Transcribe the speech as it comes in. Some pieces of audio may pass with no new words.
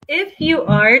If you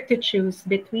are to choose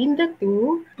between the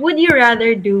two, would you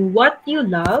rather do what you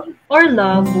love or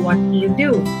love what you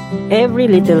do?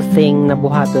 Every little thing na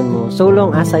buhaton mo, so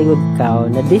long as ayud ka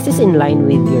na this is in line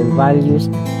with your values,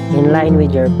 in line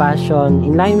with your passion,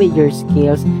 in line with your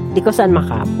skills, di ko saan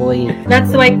makapoy.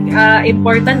 That's why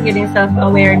important yun yung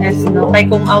self-awareness, no? Kaya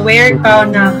kung aware ka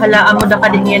na halaan mo na ka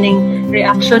din yan yung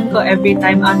reaction ko every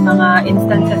time ang mga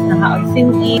instances na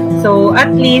haagsinti. So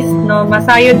at least, no,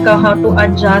 masayod ka how to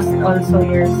adjust also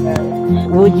yourself.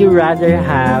 Would you rather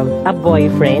have a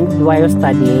boyfriend while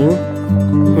studying?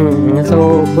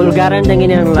 So, bulgaran na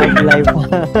ganyan ang love life.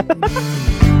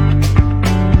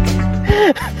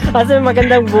 Kasi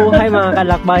magandang buhay mga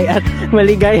kalakbay at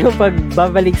maligayang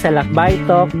pagbabalik sa Lakbay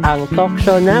Talk, ang talk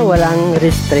show na walang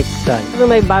restriction. So,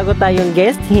 may bago tayong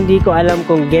guest. Hindi ko alam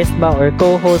kung guest ba or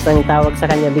co-host ang tawag sa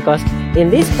kanya because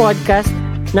in this podcast,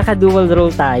 naka-dual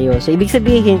role tayo. So, ibig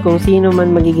sabihin, kung sino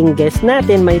man magiging guest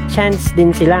natin, may chance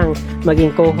din silang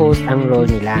maging co-host ang role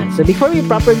nila. So, before we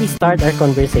properly start our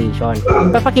conversation,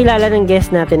 papakilala ng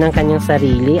guest natin ang kanyang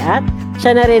sarili at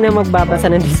siya na rin ang magbabasa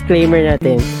ng disclaimer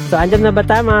natin. So, andyan na ba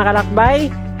ta, mga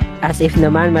kalakbay? As if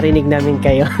naman, marinig namin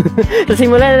kayo. So,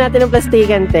 simulan na natin ang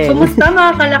plastikan, Ten. Kumusta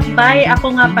mga kalakbay?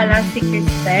 Ako nga pala si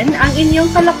Kristen, ang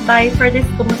inyong kalakbay for this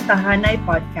Kumustahanay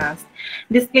podcast.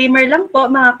 Disclaimer lang po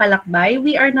mga kalakbay,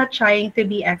 we are not trying to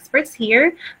be experts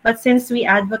here, but since we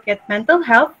advocate mental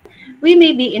health, we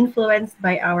may be influenced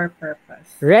by our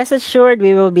purpose. Rest assured,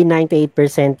 we will be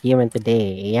 98% human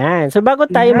today. Yan. So, bago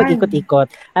tayo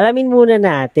mag-ikot-ikot, alamin muna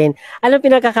natin, anong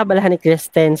pinagkakabalahan ni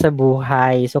Kristen sa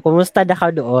buhay? So, kumusta na ka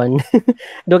doon?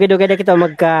 Dugi-dugi na kita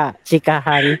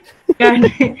magka-chikahan.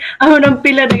 Ako nang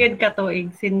pila na yun katuig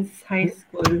since high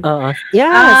school. Oo.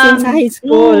 Yeah, since high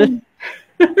school.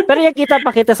 Pero yung kita pa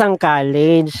kita sa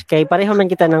college. Kaya pareho man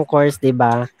kita ng course, di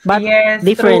ba? But yes,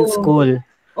 different true. school.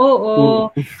 Oo.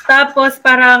 Tapos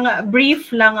parang brief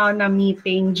lang ako na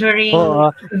meeting during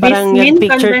parang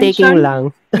picture taking lang.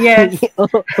 Yes.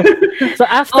 So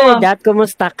after that,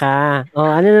 kumusta ka?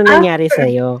 Ano na nangyari sa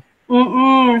iyo?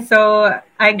 So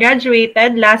I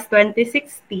graduated last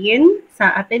 2016 sa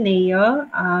Ateneo.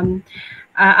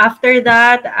 After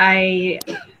that, I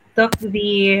took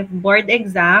the board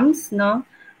exams, no?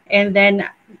 And then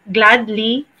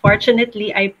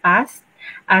fortunately, I passed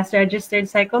as registered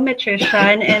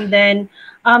psychometrician, and then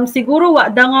siguro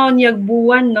wa dangaw niyag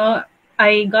buwan, no,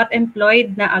 I got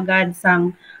employed na agad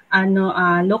sang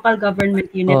local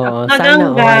government unit of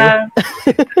Naganga.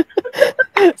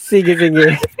 Sige.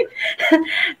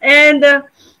 And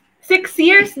 6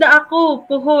 years na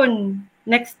ako puhon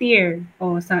next year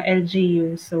sa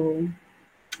LGU. So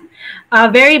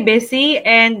very busy,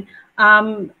 and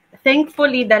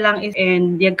thankfully dalang is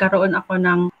and karoon ako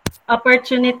ng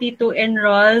opportunity to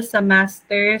enroll sa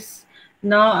masters,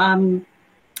 no,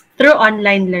 through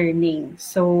online learning.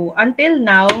 So until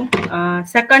now,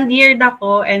 second year na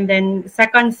ko, and then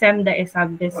second sem da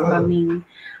isab this coming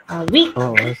week.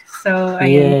 So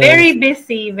ayun, very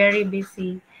busy.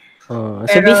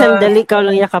 So bisan dali ka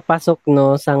lang yakapasok,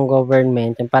 no, sang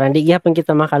government, parang di gyapon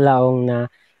kita makalaong na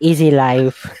easy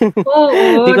life.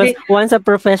 Because once a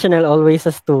professional, always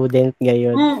a student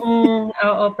ngayon.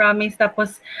 Oo, promise.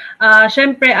 Tapos,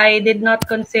 syempre, I did not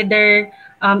consider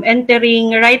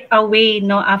entering right away,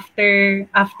 no, after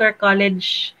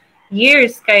college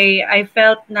years. Kay I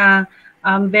felt na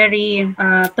very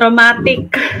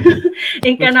traumatic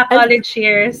in kana college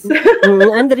years.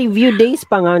 And review days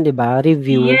pa nga, di ba?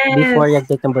 Review before you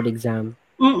take the board exam.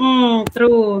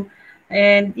 True.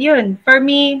 And yun, for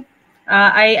me,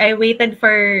 I waited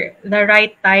for the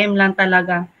right time lang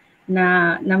talaga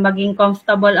na maging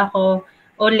comfortable ako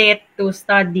ulit to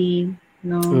study,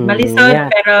 no. Malisod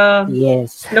pero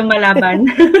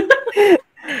lumalaban.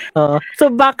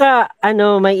 So baka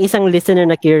may isang listener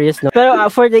na curious, no. Pero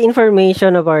for the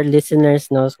information of our listeners,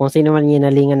 no, kung sino man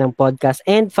ginalingan ng podcast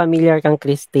and familiar kang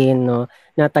Christine, no,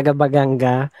 na taga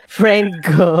Baganga, friend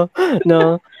ko,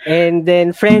 no, and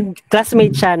then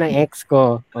classmate siya ng ex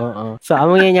ko. So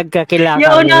amo yan nagkakilala.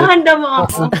 Yung unahan daw mo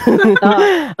ako.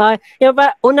 Yung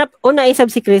pa una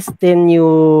isab si Christine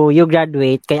you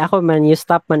graduate, kay ako man you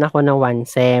stop man ako ng 1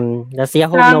 sem. Das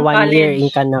yahog na 1 year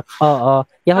in kanak.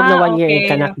 Yahog na 1 year in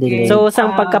kanak dili. So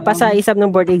sang pagkapasa isab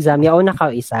ng board exam, yaon na ka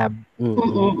isab.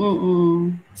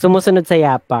 Sumusunod sa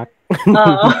yapak.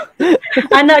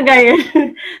 Gayon.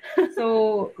 So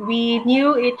we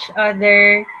knew each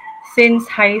other since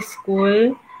high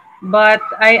school, but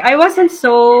I wasn't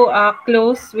so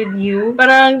close with you.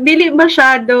 Parang dili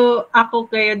masyado ako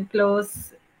kayo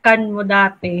close kan mo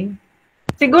dati.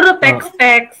 siguro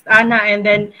text ana, and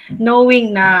then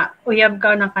knowing na uyab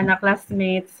ka ng kana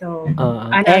classmate, so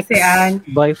ana si Ann.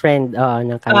 Ex-boyfriend,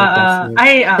 ng kana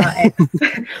classmate. Ex.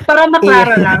 Para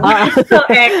maklaro lang. So,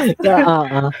 ex.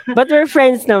 But we're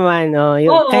friends naman,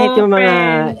 kahit yung mga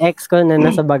ex ko na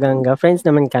nasa Baganga, friends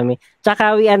naman kami.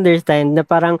 Tsaka we understand na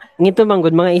parang ngito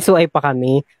manggod mga isuay pa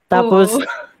kami. Tapos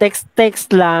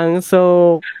text lang.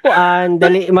 So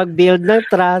dali mag-build ng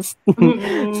trust.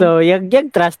 So yag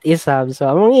trust isab. So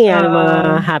among iyan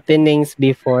mga happenings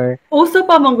before. Uso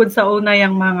pa manggod sa una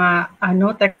yung mga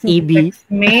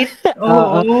textmate.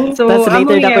 So tapos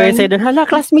later na ko say doon, hala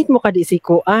classmate mo ka di si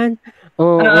Kuan.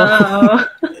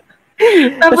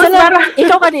 Tapos parang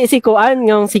ikaw ka di si Kuan,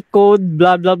 yung si Code,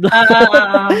 blah blah blah.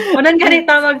 Unan ka rin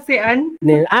tawag si Ann?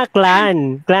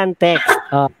 Clan text.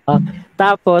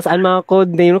 Tapos ang mga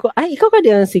code name ko, ay ikaw ka di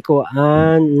ang si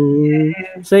Kuan.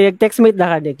 So yung textmate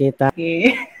na ka di kita.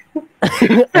 Okay.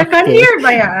 Second year ba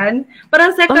yan?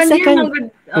 Parang second year ng good.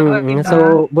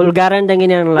 So Bulgaran lang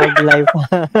yun yung love life.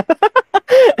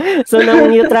 So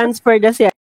nang you transfer na siya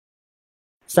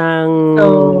sang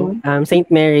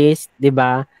St. Mary's, di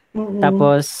ba?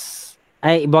 Tapos,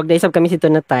 buwag da isab kami sito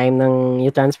na time nang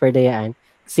you transfer dayaan.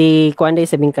 Si Kuan day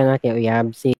sabing ka na kay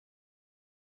Uyab.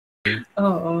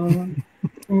 Oo.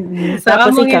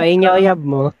 Tapos ikaw, inyo Uyab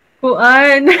mo.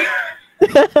 Kuan.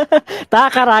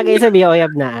 Takaragay sa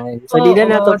Uyab na. So, di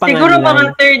na nato pangalan. Siguro mga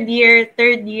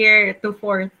third year to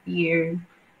fourth year.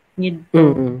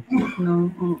 No.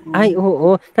 Ay,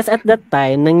 oo. Tapos at that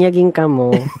time, nangyaging ka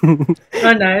mo.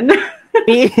 Anan?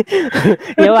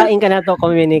 Yawain ka na to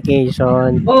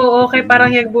communication. Oo, okay.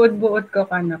 Parang buod-buod ko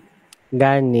ka na.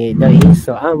 Gani,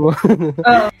 so amo.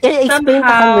 Explain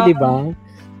ka mo, di ba?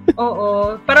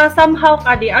 Oo. Para somehow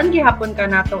ka di, ang gihapon ka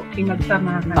na to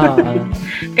pinagsamahan.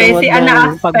 Kaya si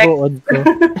Ana aspect. Pagbuod ko.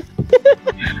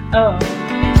 Oo.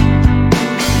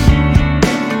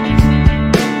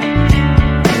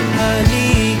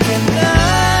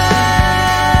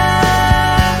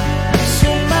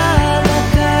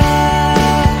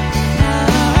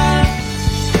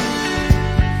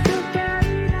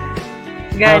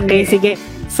 Okay, sige.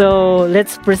 So,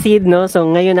 let's proceed, no? So,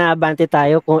 ngayon naabante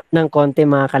tayo ng konti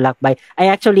mga kalakbay.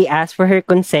 I actually asked for her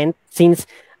consent since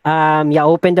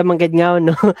open the manggad nga,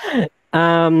 no?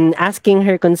 Asking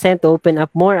her consent to open up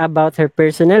more about her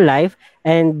personal life.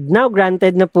 And now,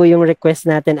 granted na po yung request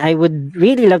natin, I would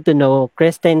really love to know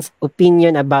Kristen's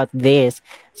opinion about this.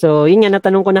 So, yun nga,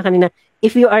 natanong ko na kanina,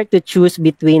 if you are to choose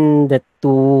between the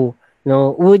two,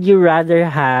 no, would you rather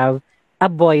have a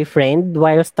boyfriend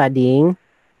while studying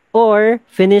or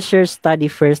finish your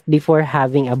study first before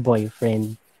having a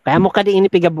boyfriend? Kaya mo ka di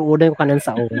inipigabuudan ko kanan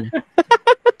sa una.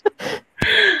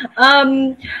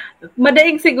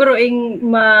 Madaig siguro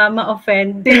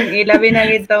ma-offend. Labi na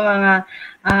ito mga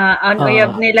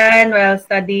uyab nila while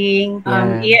studying.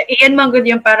 Iyan man good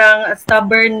yung parang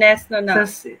stubbornness no na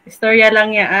istorya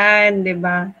lang yan, di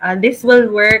ba? This will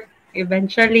work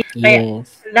eventually.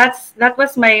 Yes. That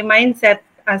was my mindset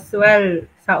as well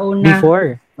sa una.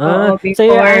 Before? Before. So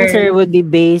your answer would be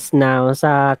based now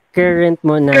sa current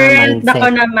mo na mindset. Current ako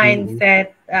na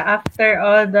mindset. After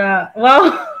all the,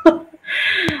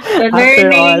 the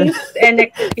learnings and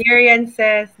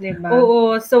experiences, di ba?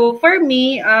 Oo. So for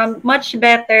me, much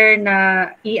better na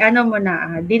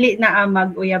dili na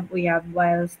mag-uyab-uyab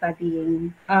while studying.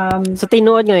 So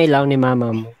tinuod nga ilaw ni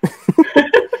mama mo.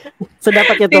 So,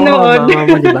 dapat yung mama mo,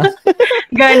 di ba?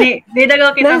 Gani. Di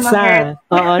dagal kita ma-hurt.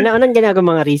 Oo. Anong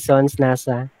ginagawa mga reasons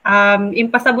nasa?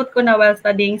 Impasabot ko na while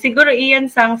studying. Siguro iyan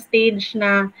sang stage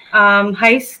na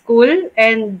high school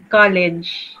and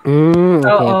college.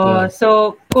 Okay.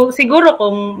 So, siguro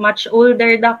kung much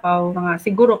older da ka,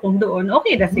 siguro kung doon,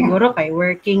 okay da siguro kay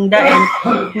working da and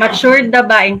matured da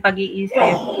ba ang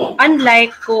pag-iisip.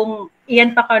 Unlike kung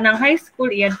iyan pa ka ng high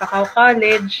school, iyan pa ka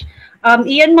college,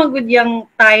 iyan magud yung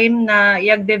time na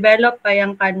yag-develop pa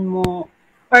yung kan mo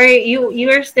or you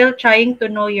are still trying to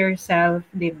know yourself,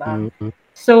 di ba?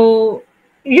 So,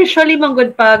 usually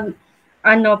magud pag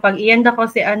iyan da ko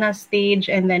si ana stage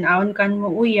and then aon kan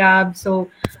mo uyab. So,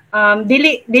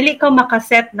 dili ka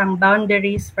makaset ng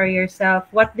boundaries for yourself.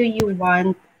 What do you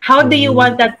want? How do you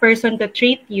want that person to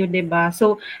treat you, di ba?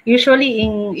 So, usually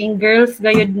in girls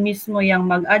gayud mismo yang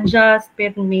mag-adjust,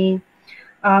 me.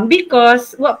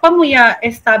 Because pa mo ya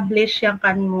establish yang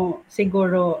kan mo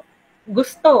siguro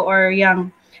gusto or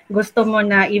yang gusto mo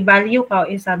na i-value ka o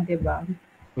isab, di ba?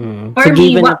 For so,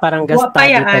 me, na parang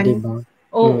gastadi pa, di ba?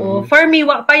 Oo. For me,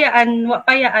 wa payaan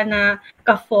na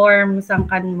ka-form sang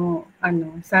kan mo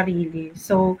sarili.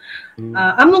 So,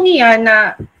 among iyan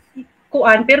na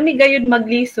kuan permi gayud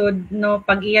maglisod no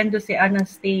pag iyan do si ana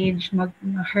stage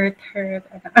hurt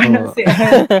ano Oo. si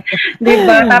di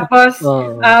ba tapos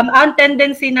Oo. ang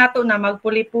tendency nato na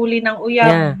magpuli-puli ng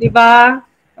uyab Yeah. di ba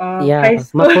high Yeah,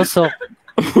 school mapusok.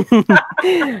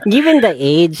 Given the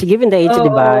age, Oo.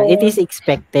 'di ba? It is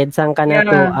expected sang kana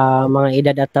to Yeah. mga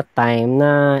edad at that time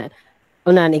na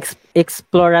unan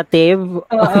explorative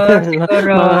Oo,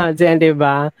 siguro. mga dyan, 'di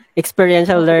ba?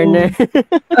 Experiential learner.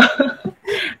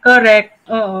 Correct.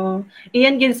 Oo.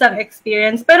 Iyan gid sang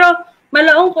experience. Pero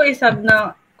malaong ko isab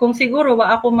na kung siguro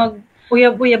wa ako mag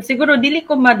uyab-uyab, siguro dili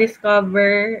ko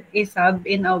ma-discover isab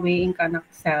in a way in kanak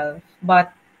self.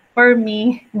 But for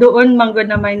me, doon man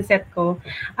gud na mindset ko,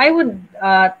 I would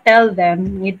tell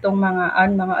them nitong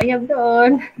mga uyab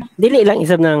doon. Dili lang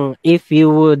isab ng if you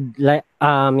would like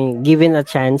given a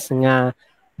chance nga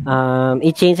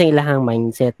i-change ang ilahang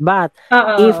mindset. But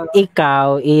if Oo.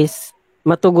 ikaw is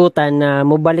matugutan na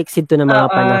mobalik sidto na mga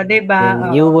Oo, panahon, diba?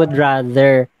 then you would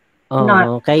rather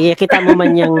Not. kaya kita mo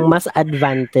man yung mas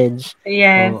advantage.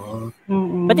 Yes. Oo.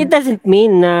 Mm-mm. But it doesn't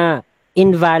mean na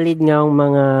invalid nga ang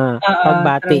mga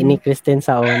pagbati true. ni Kristen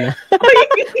sa una.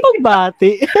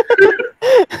 Pagbati.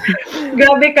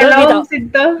 Grabe ka lang,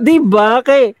 Sidto. Diba?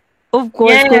 Kay, of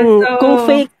course, Yes,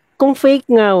 kung fake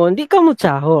nga di ka mo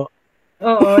tsaho.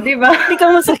 Oo, di ba? Di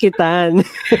ka masakitan.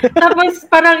 Tapos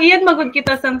parang iyan magud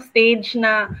kita sa stage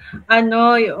na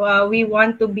we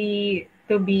want to be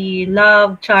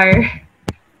loved, char.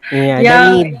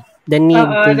 Yeah, the need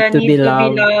to be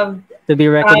loved, to be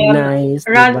recognized,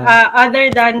 diba? Other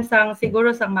than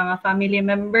siguro sa mga family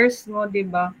members mo, di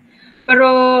ba?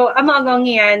 Pero ang mga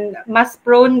ganyan, mas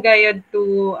prone gayud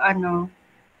to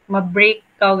ma-break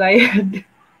ka gayud.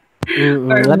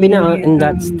 Labi na in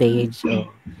that stage.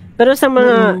 Pero sa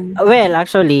mga well,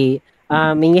 actually,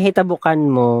 ingihitabukan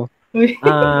mo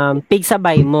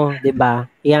pigsabay mo, 'di ba?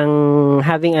 Yang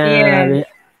having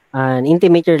an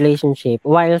intimate relationship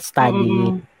while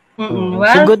studying.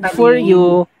 So good for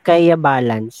you kaya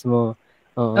balance mo.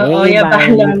 Oo, yung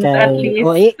balance at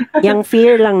least. Yung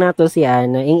fear lang nato si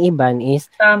Ana, yung iban is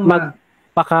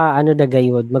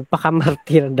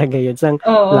magpakamartir dagayod sang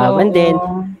love and then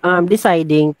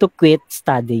deciding to quit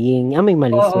studying. May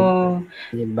malisod.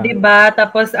 Diba?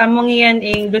 Tapos among yan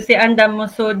si anda mo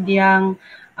sud yang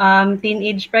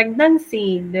teenage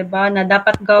pregnancy, 'di ba? Na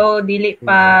dapat dili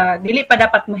pa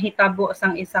dapat mahitabo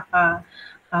sang isa ka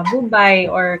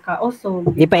bubay or kausog.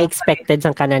 Di pa expected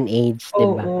sang kanan age, 'di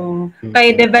ba?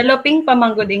 Kay developing pa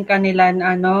man gud in kanilang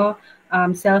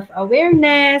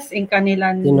self-awareness, in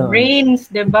kanilang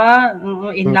brains, 'di ba?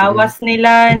 Inlawas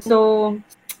nila. So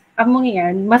among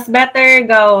yan, mas better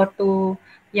to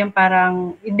yung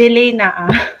parang delay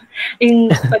na in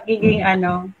pagiging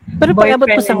Pero pag-abot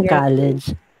po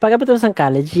sang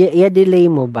college,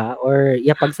 i-delay mo ba or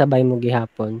pagsabay mo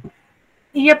gihapon?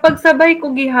 Pagsabay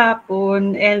ko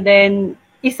gihapon and then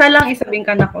isa lang isabing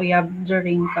ka na kuyab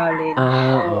during college.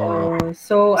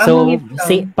 So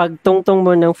pagtungtong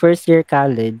mo ng first year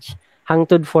college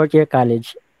hangtod fourth year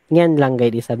college, yan lang gay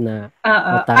isab na.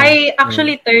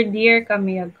 Actually third year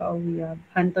kami agkauyab,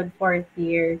 hangtod fourth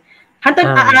year.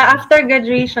 Hangtod after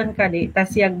graduation kadi,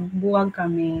 tas buwag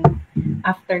kami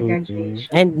after graduation.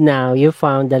 And now you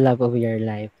found the love of your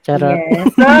life. Charot.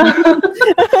 Yes.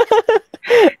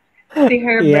 Si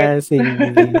Herbert. Yes,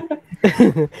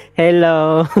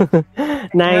 hello.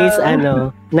 Nice,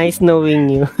 nice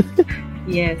knowing you.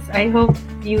 Yes, I hope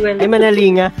you will. Ay,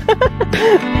 manalinga.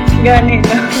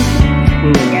 Ganito.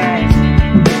 Yan.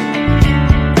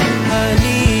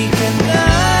 Halika na,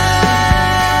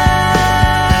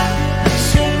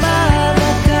 sumama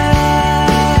ka.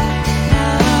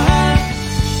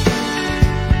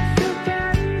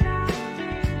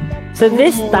 So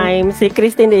this time, si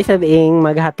Christine day sabing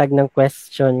maghatag ng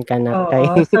question ka na.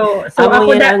 So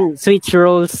ako yan, switch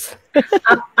roles.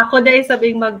 Ako dahil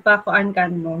sabing magpakuan kan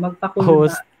mo,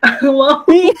 magpakulba. Host.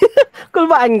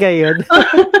 Kulbaan gayod.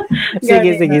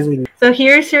 Sige. So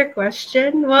here's your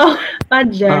question. Wow,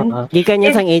 pajan. Di ka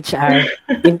niya sang HR.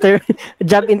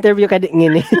 Job interview ka din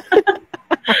ngini.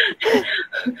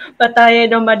 Patayan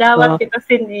ng madawat kita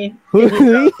sin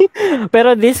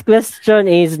Pero this question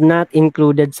is not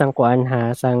included sang kuan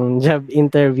sang job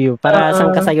interview. Para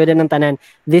sang kasayudan ng tanan,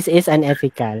 this is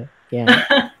unethical. Yeah.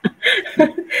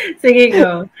 Sige,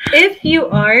 go. If you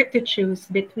are to choose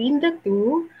between the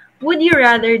two, would you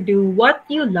rather do what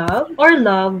you love or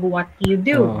love what you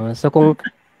do? So kung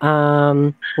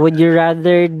would you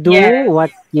rather do what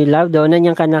you love? Doon na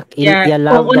niyang kanak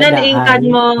i-love kung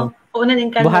unan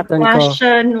ingkan mo,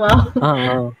 passion, wow.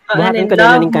 Buhaton ko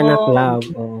na ning kanak love.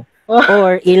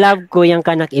 Or i-love ko yung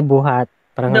kanak ibuhat.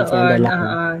 Parang doon,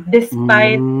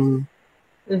 despite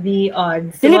the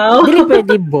odds. Dili, Wow. dili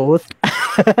pwede both.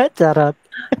 Charot.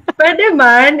 Pwede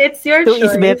man. It's your Two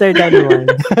is choice. better than one.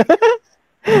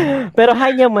 Pero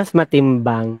hanya mas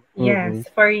matimbang. Yes,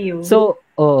 for you. So,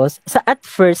 at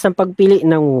first, sa pagpili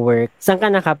ng work, saan ka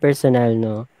naka-personal,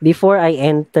 no? Before I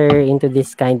enter into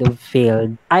this kind of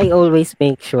field, I always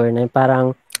make sure na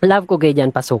parang love ko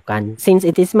ganyan pasukan. Since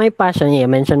it is my passion,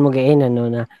 mention mo gayon,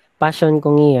 na passion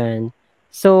ko ngayon.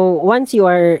 So, once you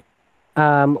are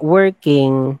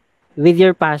working with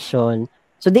your passion,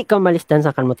 so di ka malistan sa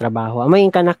kan mo trabaho.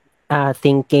 Amayin ka na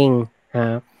thinking,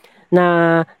 na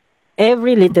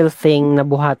every little thing na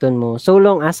buhaton mo, so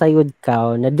long as ayud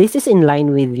ka, na this is in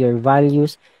line with your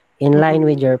values, in line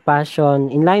with your passion,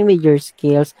 in line with your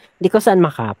skills, di ko saan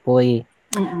makapoy.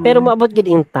 Pero maabot gid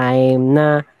in time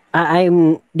na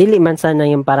I'm dili man sana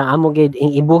yung parang amo gid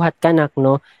ibuhat kanak,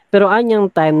 no? Pero anyang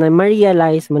time na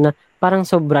ma-realize mo na parang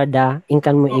sobra da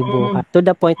ingkan mo ibuhat. To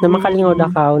the point na makalingaw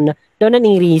da ka na daw na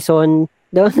ning reason,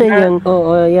 daw na yung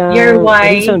yung Your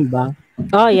why. reason ba?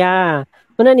 Oh yeah.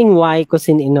 Una ning why ko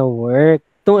sin in a work.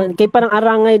 Kay parang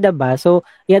arangay da ba? So,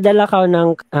 dala ka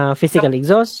ng physical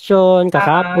exhaustion,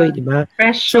 kakapoy, di ba?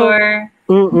 Pressure.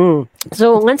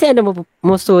 So, ngan siya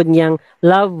mo sud niyang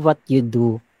love what you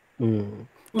do.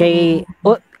 Kay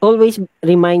always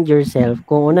remind yourself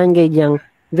kung unan gay diyang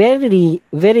very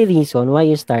very reason why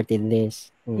you started this.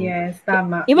 Yes,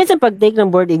 tama. Even sa pag-take ng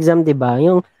board exam, di ba?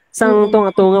 Yung sang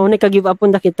tunga-tunga, unay ka-give up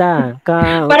na kita.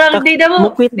 Parang di na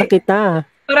mo, quit na kita.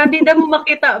 Parang di na mo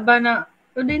makita ba na,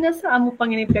 di na sa amo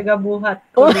panginip kagabuhat.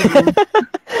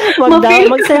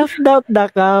 Mag-self-doubt na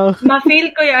ka.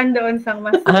 Ma-feel ko yan doon sang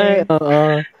mas. Ay,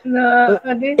 oo. Na,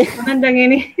 magandang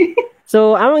ini.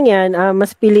 So, amang yan,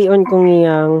 mas pilion kong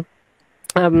yung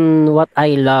what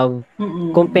I love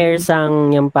compare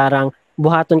sang yung parang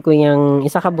buhaton ko yung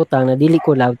isa ka butang na dili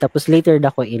ko love tapos later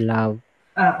da ko i-love.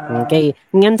 Okay.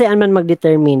 Ngayon saan man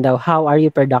mag-determine daw how are you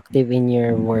productive in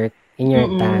your work, in your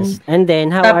task. And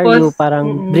then how Tapos, are you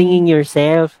parang bringing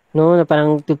yourself, no? Na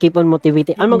parang to keep on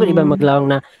motivating. Ano mag iba maglawang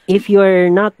na if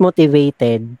you're not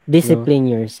motivated,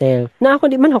 discipline yourself. Na ako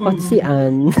di man ako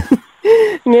sian.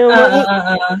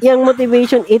 Yung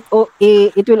motivation it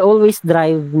will always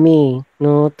drive me,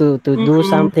 no, to do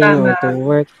something or to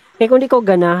work. Kaya kung di ko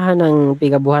ganahan ng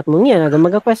pigabuhat mo niya,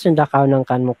 mag-question da ka ng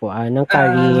kan mo kuan, ng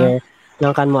career,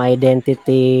 ng kan mo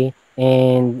identity,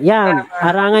 and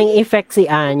arangay effect si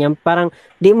yung parang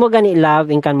di mo gani love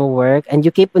in kan mo work and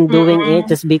you keep on doing it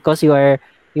just because you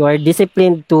are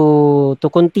disciplined to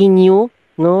continue,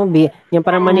 no? Yung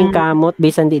parang maning kamot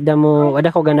bisan di da mo wala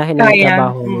ko ganahin ng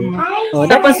trabaho mo.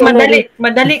 Tapos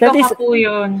madali ka po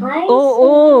yun.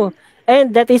 Oo.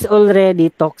 And that is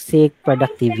already toxic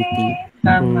productivity.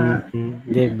 Tama.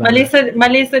 Diba?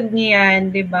 Malisod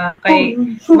niyan, 'di ba? Kay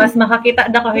mas makakita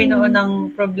da ka noon ng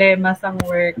problema sa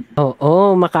work.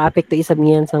 Oo, maka-apekto isab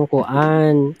niyan sang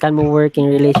kuan. Kan mo working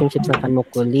relationships sa kan mo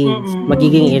colleagues.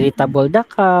 Magiging irritable da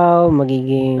ka,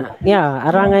 magiging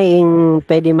arangay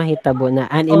pwede mahitabo na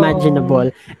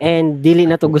unimaginable and dili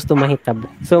na to gusto mahitabo.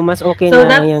 So mas okay so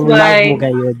na yung love mo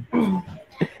gayud.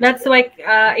 That's why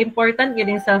important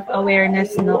yun yung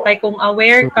self-awareness, no? Kay kung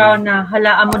aware ka na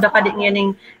halaan mo da ka din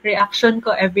yung reaction ko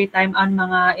every time on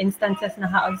mga instances na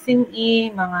haod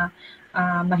sini, mga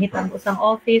mahitang ko sang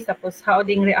office, tapos haod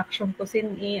ding reaction ko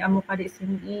sini, amo ka di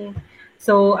sini.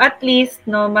 So at least,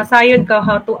 no, masayod ka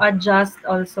how to adjust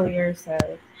also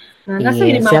yourself. Nasa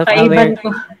yung mga kaiban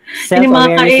ko. Yung mga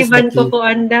kaiban ko po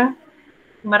anda.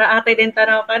 Maraatay din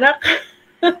tanaw kanak.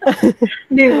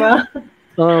 Di ba?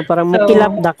 Parang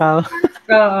mukilap da ka.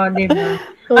 Oo, di ba?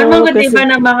 Ano nga di ba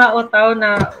na mga utaw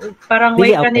na parang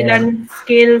way kanilang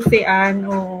skill si Ann?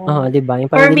 Di ba?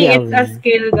 For me, it's a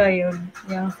skill gayon,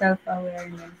 yung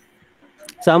self-awareness.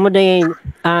 So, amo na yung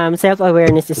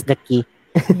self-awareness is the key.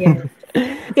 Yes.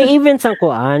 Kaya even sa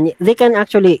kuan, they can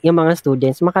actually, yung mga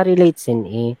students, makarelate sin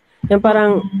Yung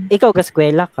parang, ikaw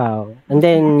kaskwela ka, and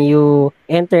then you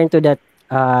enter into that,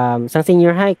 sang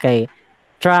senior high kay,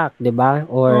 track, 'di ba?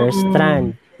 Or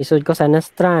strand. Isud ko sana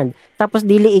strand. Tapos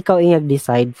dili ikaw yung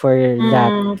decide for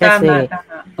that. Kasi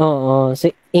tama. So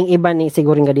ing iba ni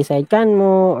siguro nga decide kan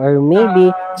mo or maybe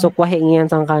so kwahe ngiyan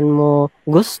sang kan mo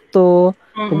gusto,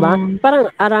 'di ba? Parang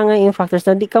arangay yung factors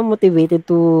na di ka motivated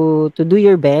to do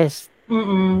your best.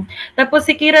 Tapos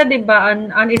si Kira, 'di ba,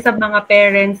 ang isang mga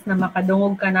parents na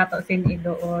makadungog ka nato sin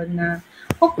doon na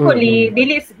hopefully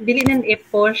dili nan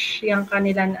i-push yung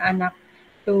kanilang anak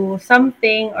to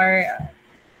something or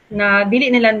na dili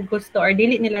nilang gusto or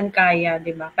dili nilang kaya,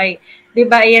 di ba? Kay, di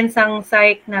ba, iyan sang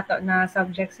psych na to, na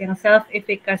subjects yung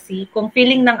self-efficacy. Kung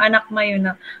feeling ng anak mo yun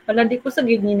na, wala, di ko sa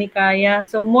gid ni kaya.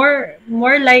 So, more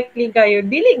likely kayo,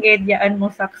 dili gid yaan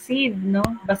mo succeed, no?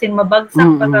 Basin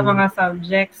mabagsak pa sa mga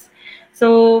subjects.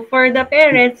 So, for the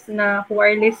parents na who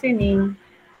are listening,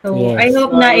 so, I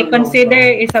hope na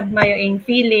i-consider isab mayo yung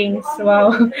feelings.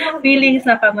 Wow. Feelings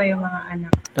na kamayo mga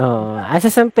anak. Oh,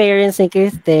 asa some parents ni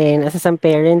Kristen, asa some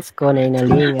parents ko na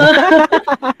inalinga.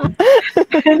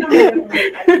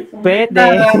 Pwede.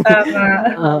 Tama.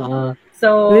 Oo.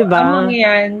 So, diba? among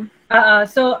yan.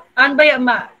 So, an ba yung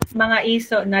mga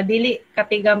iso na dili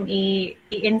katigam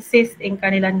i-insist in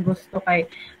kanilang gusto kay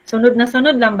sunod na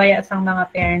sunod lang baya sang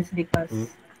mga parents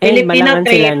because Filipino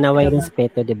sila na way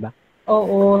respeto, di ba?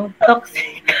 Oo,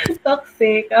 toxic.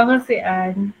 Toxic. Ama si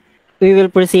Ann. We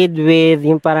will proceed with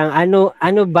yung parang ano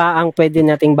ba ang pwede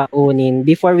nating baunin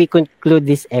before we conclude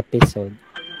this episode.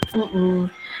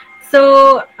 So,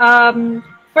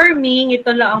 for me,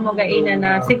 ito lang ang magaina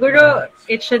na siguro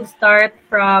it should start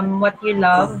from what you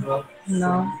love,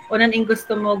 no? Unang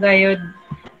gusto mo gayud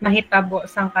mahitabo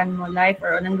sang kanmo life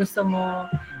or unang gusto mo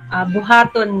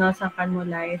buhaton no sa kanmo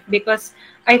life because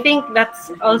I think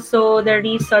that's also the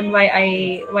reason why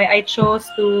I chose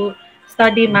to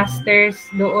study masters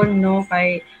doon no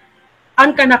kay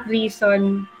ang kanak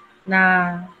reason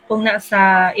na kung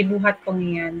nasa ibuhat ko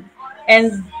niyan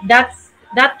and that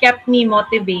kept me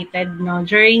motivated no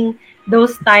during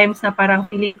those times na parang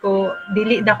pili ko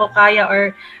dili da ko kaya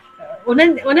or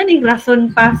unan ning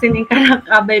rason pa sining kanak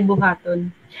abay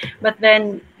buhaton but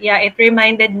then yeah it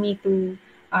reminded me to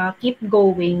keep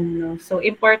going no so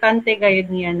importante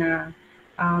gayud niya na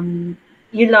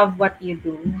you love what you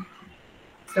do.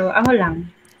 So, ako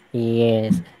lang.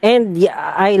 Yes. And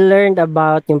I learned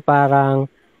about yung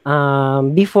parang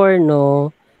before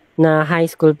no na high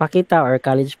school pa kita or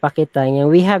college pa kita, yung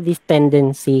we have this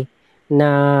tendency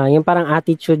na yung parang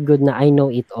attitude good na I know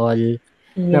it all. Yes.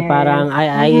 Na parang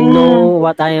I know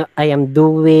what I am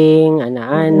doing,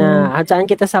 ana at saan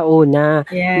kita sa una.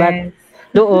 Yes. But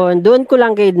doon ko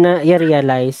lang kayo na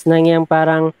i-realize na yung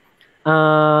parang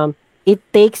it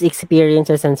takes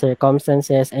experiences and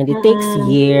circumstances and it takes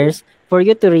years for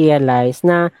you to realize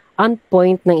na on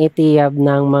point ng itiyab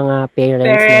ng mga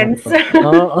parents.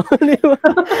 Oo.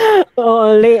 Oo.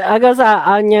 Aga sa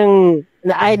anyang,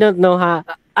 I don't know ha.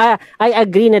 I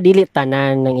agree na dili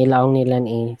tanan ng ilaong nila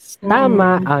is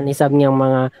tama ang isab niyang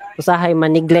mga usahay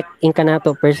man-neglect in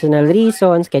kanato personal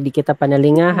reasons kay di kita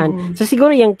panalingahan. So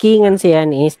siguro yung kingan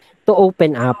siyan is to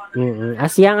open up.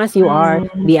 As young as you are,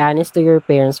 be honest to your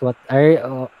parents what are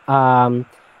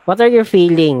your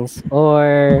feelings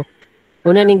or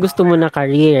una ning gusto mo na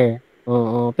career.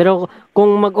 Oo. Pero kung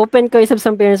mag-open ka isab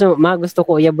sa parents mo, gusto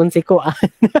ko uyabon si ko.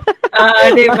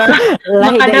 Di ba?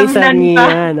 Lahi na isang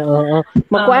yan. Oo.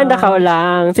 Magkuan na ka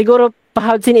lang. Siguro,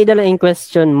 pahawd sinidala in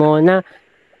question mo na,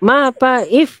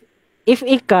 if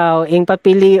ikaw, ing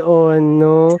papilion,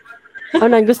 no,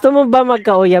 gusto mo ba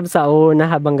magkauyab sa una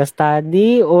habang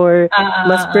ka-study or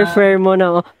mas prefer mo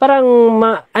na, parang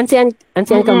ansiyan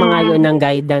ka mangayo ng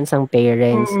guidance ng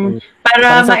parents.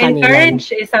 Para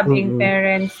ma-encourage isabing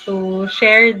parents to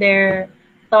share their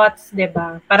thoughts,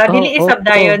 diba? Para dili isab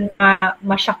dayon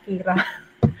masyakira.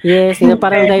 Yes, na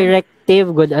parang directive,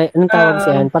 good. Anong tawag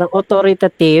siyan? Parang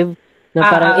authoritative,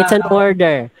 na parang it's an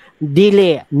order.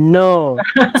 Dili, no.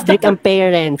 Strict ang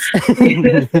parents.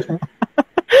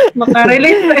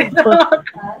 Makarelate sa ito.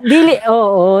 Dili,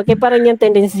 oo. Kaya parang yung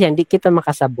tendency yan, di kita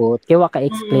makasabot. Kaya waka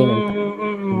explain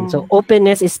ang so,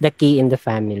 openness is the key in the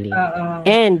family.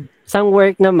 And, sang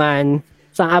work naman,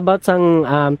 about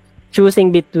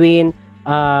choosing between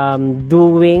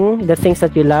doing the things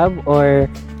that you love or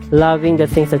loving the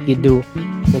things that you do.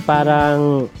 So,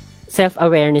 parang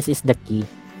self-awareness is the key.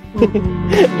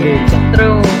 Yeah,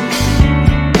 true.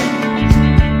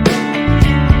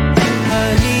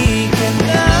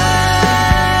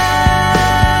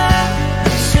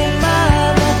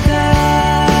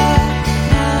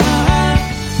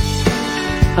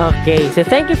 Okay, so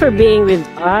thank you for being with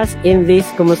us in this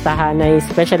Kumustahanay,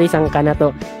 especially sang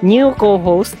kanato new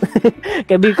co-host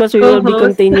because we will be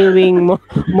continuing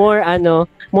more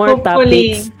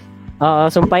topics.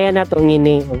 Sumpayan na tong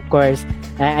ini, of course.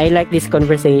 I like this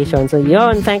conversation. So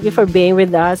yon, thank you for being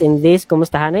with us in this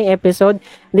Kumustahanay episode.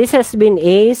 This has been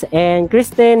Ace and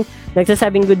Kristen.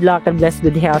 Nagsasabing good luck and blessed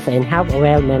good health and have a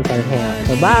well mental health.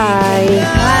 So bye!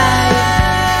 Bye!